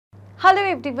Hello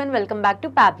everyone, welcome back to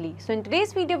Pabbly. So in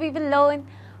today's video we will learn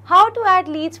how to add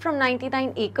leads from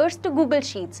 99 acres to Google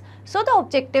Sheets. So the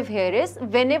objective here is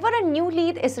whenever a new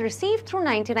lead is received through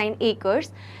 99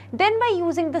 acres, then by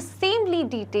using the same lead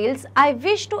details, I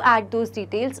wish to add those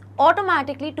details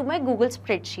automatically to my Google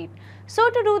spreadsheet. So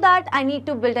to do that, I need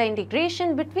to build an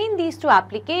integration between these two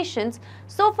applications.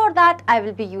 So for that, I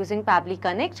will be using Pabbly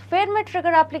Connect, where my trigger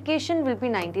application will be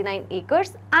 99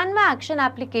 acres and my action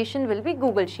application will be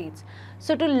Google Sheets.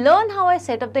 So to learn how I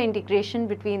set up the integration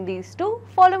between these two,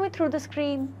 follow me through the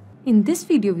screen. In this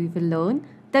video, we will learn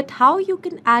that how you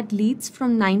can add leads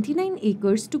from 99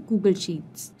 acres to Google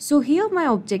Sheets. So here my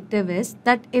objective is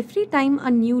that every time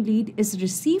a new lead is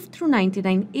received through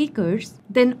 99 acres,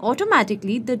 then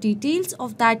automatically the details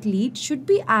of that lead should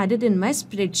be added in my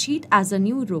spreadsheet as a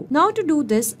new row. Now to do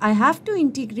this, I have to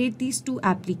integrate these two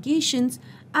applications,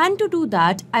 and to do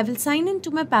that, I will sign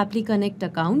into my Pabbly Connect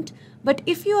account. But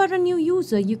if you are a new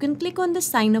user, you can click on the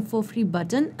sign up for free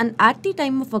button, and at the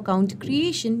time of account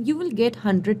creation, you will get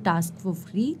 100 tasks for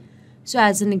free. So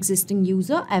as an existing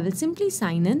user, I will simply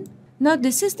sign in. Now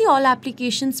this is the all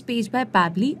applications page by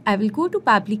Pabbly. I will go to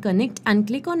Pabbly Connect and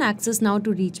click on access now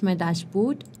to reach my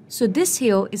dashboard. So this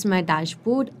here is my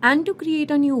dashboard, and to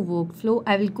create a new workflow,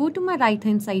 I will go to my right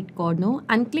hand side corner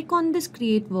and click on this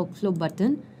create workflow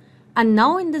button. And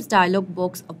now in this dialog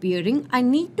box appearing, I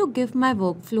need to give my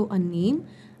workflow a name,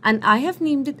 and I have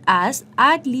named it as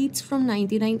add leads from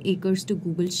 99 acres to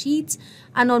Google Sheets.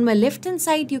 And on my left hand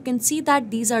side, you can see that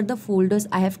these are the folders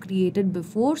I have created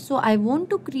before. So I want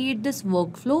to create this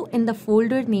workflow in the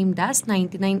folder named as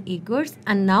 99 acres,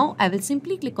 and now I will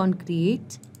simply click on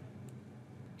create.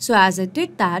 So as I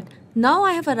did that, now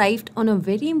I have arrived on a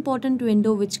very important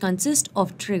window which consists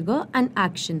of trigger and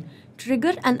action.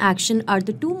 Trigger and action are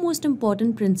the two most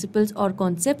important principles or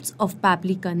concepts of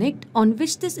Pabbly Connect on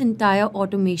which this entire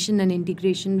automation and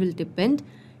integration will depend.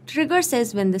 Trigger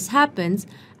says when this happens,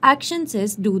 action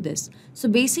says do this. So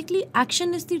basically,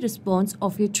 action is the response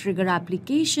of your trigger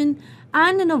application,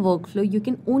 and in a workflow, you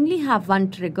can only have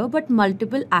one trigger but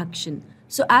multiple action.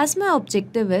 So as my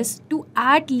objective is to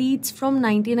add leads from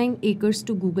 99 acres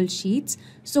to Google Sheets,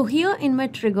 so here in my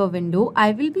trigger window,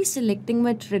 I will be selecting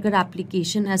my trigger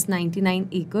application as 99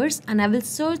 acres, and I will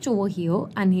search over here,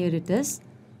 and here it is.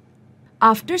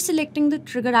 After selecting the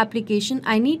trigger application,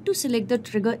 I need to select the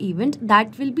trigger event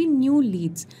that will be new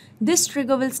leads. This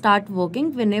trigger will start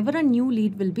working whenever a new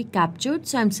lead will be captured,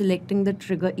 so I'm selecting the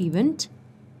trigger event.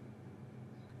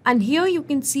 And here you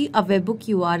can see a webhook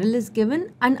URL is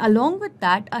given, and along with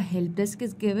that a help desk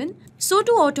is given. So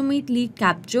to automate lead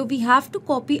capture, we have to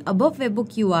copy above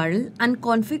webhook URL and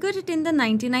configure it in the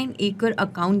 99 acre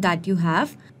account that you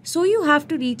have. So you have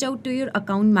to reach out to your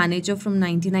account manager from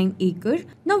 99 acre.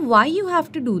 Now why you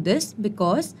have to do this?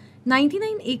 Because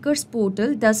 99 acres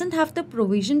portal doesn't have the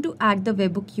provision to add the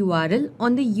webhook URL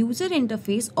on the user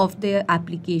interface of their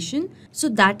application. So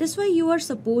that is why you are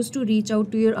supposed to reach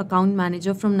out to your account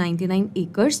manager from 99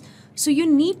 acres. So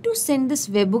you need to send this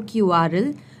webhook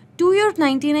URL to your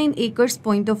 99 acres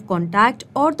point of contact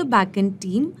or the backend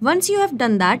team. Once you have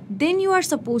done that, then you are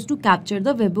supposed to capture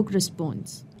the webhook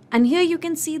response. And here you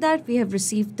can see that we have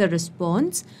received the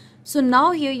response. So now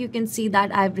here you can see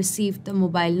that I've received the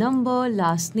mobile number,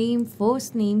 last name,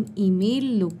 first name, email,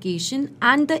 location,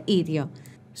 and the area.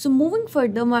 So moving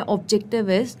further, my objective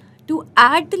is to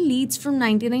add the leads from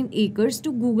 99 acres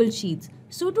to Google Sheets.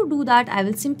 So to do that, I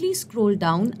will simply scroll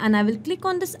down and I will click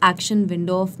on this action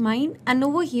window of mine, and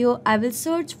over here I will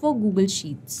search for Google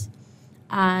Sheets.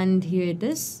 And here it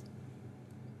is.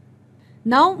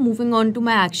 Now moving on to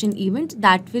my action event,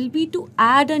 that will be to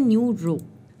add a new row.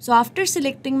 So after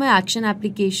selecting my action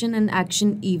application and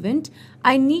action event,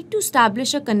 I need to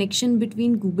establish a connection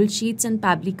between Google Sheets and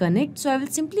Pabbly Connect. So I will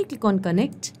simply click on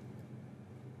connect.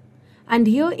 And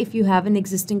here if you have an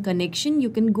existing connection,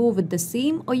 you can go with the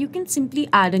same, or you can simply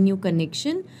add a new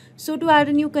connection. So to add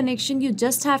a new connection, you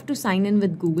just have to sign in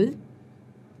with Google.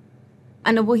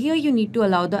 And over here you need to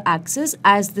allow the access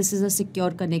as this is a secure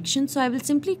connection. So I will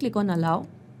simply click on allow.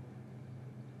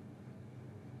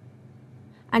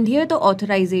 And here the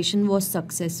authorization was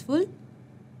successful.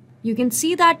 You can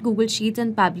see that Google Sheets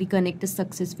and Pabbly Connect is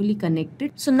successfully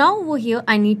connected. So now over here,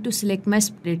 I need to select my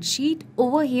spreadsheet.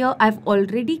 Over here, I've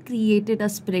already created a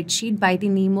spreadsheet by the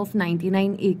name of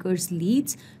 99 acres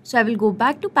leads. So I will go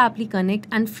back to Pabbly Connect,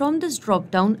 and from this drop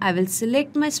down, I will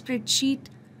select my spreadsheet.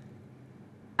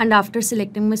 And after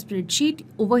selecting my spreadsheet,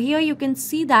 over here you can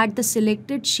see that the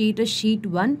selected sheet is sheet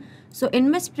 1. So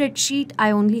in my spreadsheet,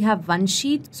 I only have one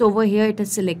sheet. So over here it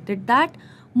has selected that.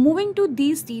 Moving to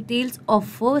these details of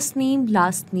first name,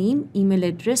 last name, email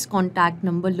address, contact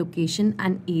number, location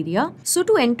and area. So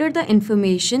to enter the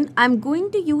information, I'm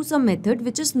going to use a method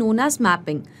which is known as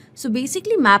mapping. So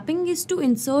basically mapping is to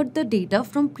insert the data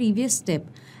from previous step.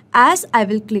 As I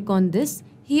will click on this,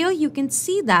 here you can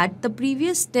see that the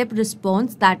previous step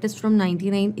response, that is from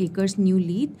 99 acres new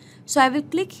lead. So I will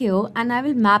click here and I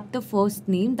will map the first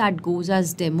name that goes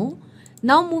as demo.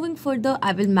 Now moving further,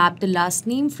 I will map the last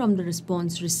name from the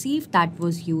response received, that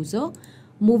was user.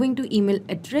 Moving to email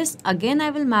address, again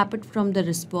I will map it from the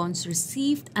response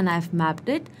received and I've mapped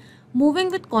it.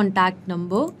 Moving with contact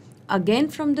number, again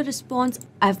from the response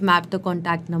I've mapped the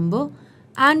contact number.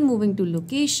 And moving to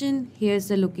location, here's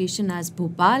the location as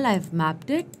Bhopal, I've mapped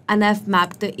it and I've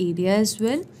mapped the area as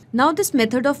well. Now this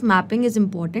method of mapping is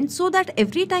important so that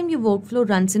every time your workflow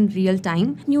runs in real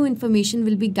time, new information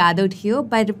will be gathered here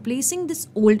by replacing this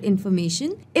old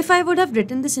information. If I would have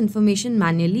written this information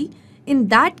manually, in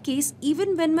that case,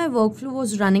 even when my workflow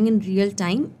was running in real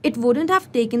time, it wouldn't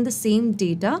have taken the same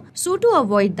data. So to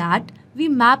avoid that, we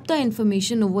map the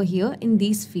information over here in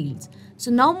these fields.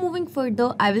 So now moving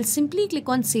further, I will simply click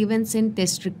on save and send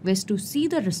test request to see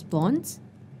the response.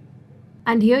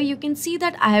 And here you can see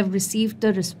that I have received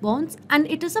the response and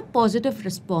it is a positive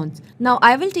response. Now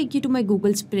I will take you to my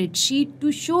Google spreadsheet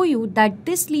to show you that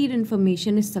this lead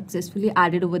information is successfully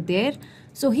added over there.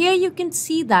 So here you can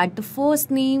see that the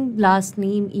first name, last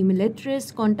name, email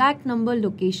address, contact number,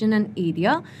 location and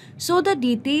area. So the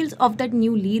details of that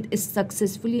new lead is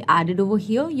successfully added over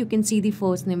here. You can see the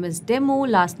first name is demo,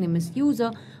 last name is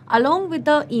user, along with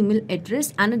the email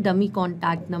address and a dummy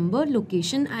contact number,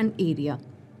 location and area.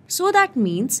 So that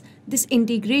means this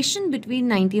integration between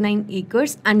 99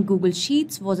 acres and Google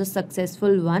Sheets was a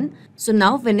successful one. So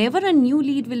now whenever a new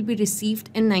lead will be received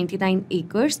in 99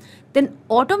 acres, then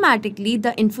automatically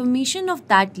the information of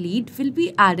that lead will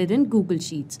be added in Google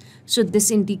Sheets. So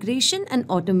this integration and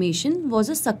automation was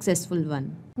a successful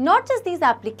one. Not just these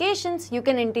applications, you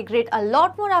can integrate a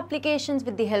lot more applications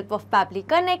with the help of Pabbly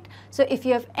Connect. So if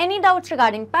you have any doubts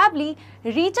regarding Pabbly,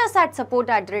 reach us at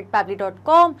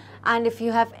support@pabbly.com, and if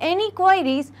you have any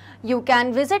queries, you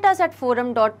can visit us at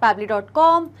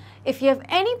forum.pabbly.com. If you have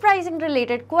any pricing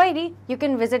related query, you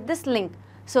can visit this link.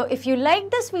 So if you like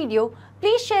this video,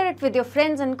 please share it with your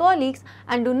friends and colleagues,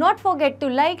 and do not forget to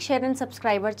like, share and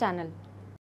subscribe our channel.